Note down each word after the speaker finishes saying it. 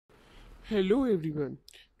Hello everyone.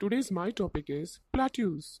 Today's my topic is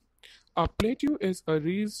plateaus. A plateau is a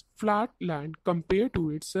raised flat land compared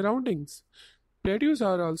to its surroundings. Plateaus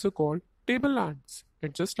are also called tablelands.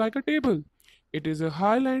 It's just like a table. It is a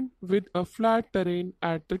highland with a flat terrain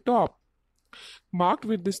at the top, marked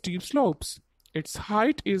with the steep slopes. Its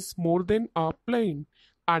height is more than a plain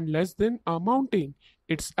and less than a mountain.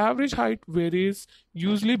 Its average height varies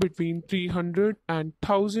usually between 300 and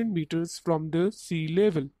 1000 meters from the sea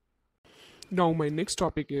level. Now, my next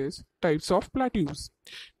topic is types of plateaus.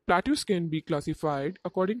 Plateaus can be classified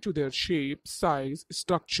according to their shape, size,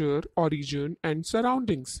 structure, origin, and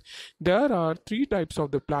surroundings. There are three types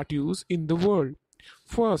of the plateaus in the world.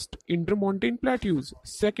 First, Intermountain Plateaus.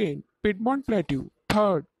 Second, Piedmont Plateau.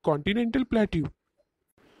 Third, Continental Plateau.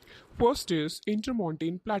 First is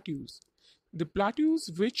Intermountain Plateaus. The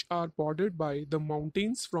plateaus which are bordered by the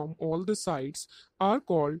mountains from all the sides are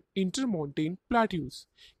called intermountain plateaus.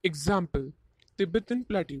 Example, Tibetan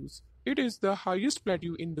Plateaus. It is the highest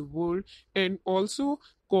plateau in the world and also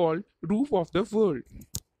called roof of the world.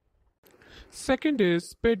 Second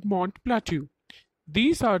is Piedmont Plateau.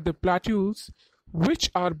 These are the plateaus which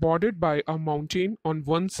are bordered by a mountain on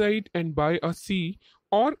one side and by a sea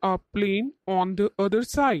or a plain on the other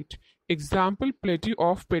side. Example, Plateau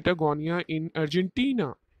of Patagonia in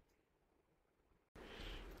Argentina.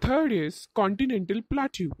 Third is Continental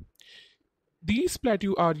Plateau. These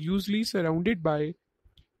plateaus are usually surrounded by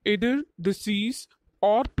either the seas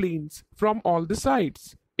or plains from all the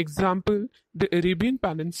sides. Example, the Arabian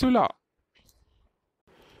Peninsula.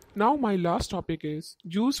 Now my last topic is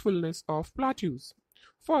usefulness of plateaus.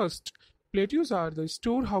 First, plateaus are the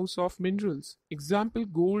storehouse of minerals. Example,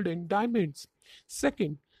 gold and diamonds.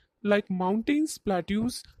 Second, like mountains,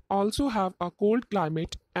 plateaus also have a cold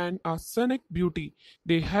climate and a scenic beauty.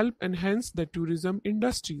 They help enhance the tourism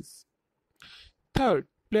industries. Third,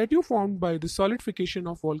 plateaus formed by the solidification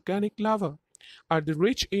of volcanic lava are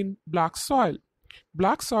rich in black soil.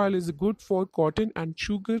 Black soil is good for cotton and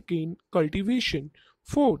sugarcane cultivation.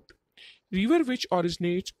 Fourth, rivers which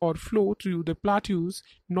originate or flow through the plateaus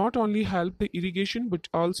not only help the irrigation but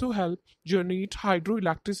also help generate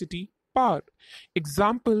hydroelectricity power.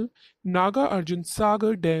 Example, Naga Arjun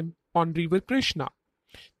Sagar Dam on River Krishna.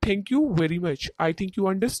 Thank you very much. I think you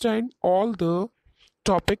understand all the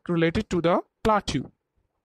topic related to the plateau.